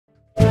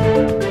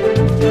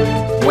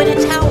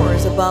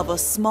above a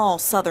small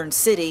southern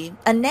city,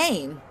 a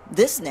name,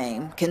 this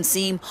name, can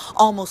seem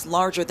almost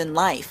larger than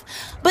life.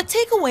 But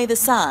take away the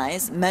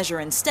size, measure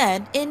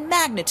instead in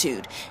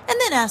magnitude, and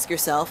then ask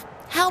yourself,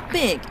 how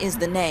big is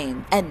the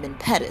name Edmund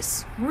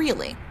Pettus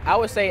really? I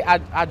would say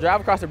I drive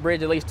across the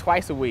bridge at least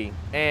twice a week,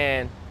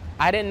 and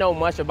I didn't know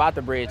much about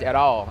the bridge at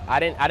all. I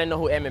didn't know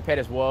who Edmund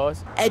Pettus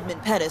was.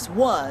 Edmund Pettus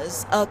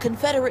was a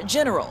Confederate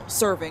general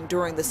serving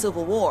during the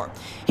Civil War.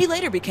 He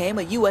later became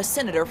a U.S.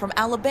 Senator from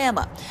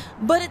Alabama.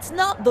 But it's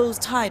not those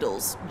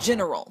titles,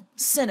 general,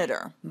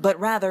 senator, but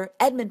rather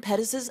Edmund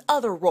Pettus's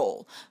other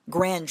role,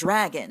 Grand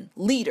Dragon,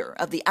 leader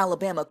of the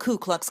Alabama Ku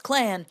Klux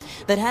Klan,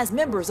 that has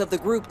members of the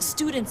group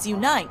Students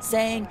Unite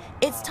saying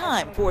it's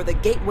time for the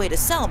gateway to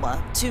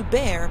Selma to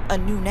bear a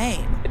new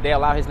name. They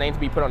allow his name to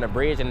be put on the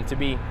bridge and to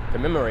be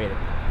commemorated.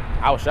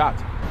 I was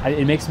shocked.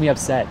 It makes me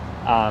upset.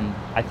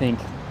 I think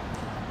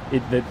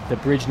the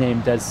bridge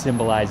name does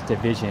symbolize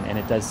division, and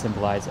it does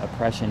symbolize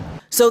oppression.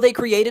 So they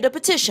created a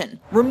petition,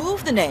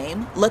 remove the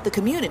name, let the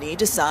community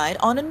decide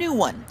on a new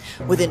one.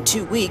 Within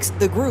 2 weeks,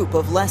 the group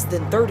of less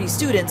than 30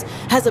 students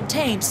has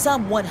obtained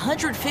some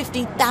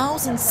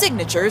 150,000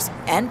 signatures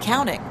and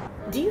counting.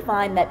 Do you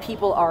find that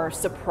people are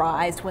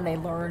surprised when they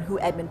learn who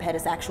Edmund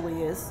Pettus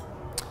actually is?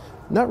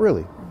 Not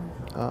really.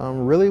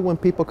 Really, when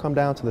people come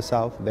down to the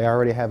South, they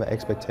already have an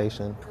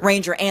expectation.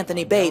 Ranger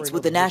Anthony Bates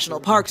with the National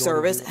Park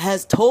Service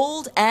has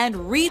told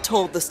and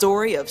retold the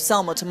story of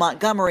Selma to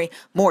Montgomery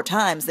more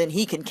times than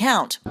he can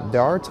count.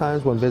 There are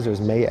times when visitors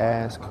may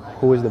ask,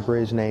 who is the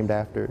bridge named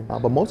after?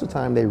 But most of the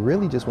time, they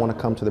really just want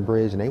to come to the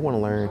bridge and they want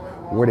to learn,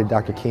 where did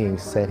Dr. King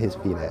set his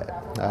feet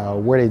at?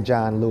 Where did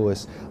John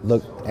Lewis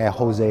look at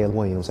Hosea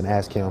Williams and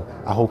ask him,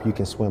 I hope you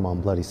can swim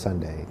on Bloody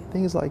Sunday?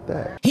 Things like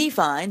that. He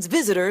finds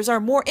visitors are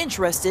more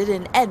interested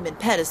in Edmund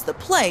Pettus the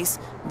place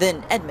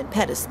than Edmund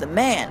Pettus the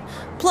man.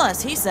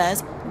 Plus, he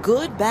says,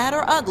 good, bad,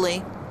 or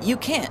ugly, you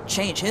can't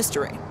change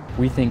history.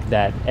 We think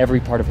that every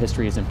part of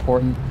history is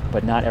important,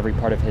 but not every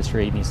part of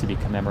history needs to be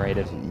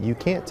commemorated. You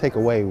can't take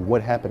away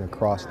what happened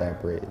across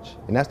that bridge,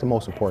 and that's the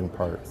most important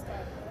part.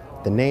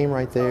 The name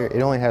right there,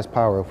 it only has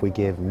power if we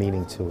give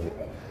meaning to it.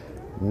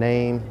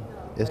 Name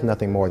is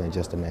nothing more than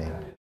just a name.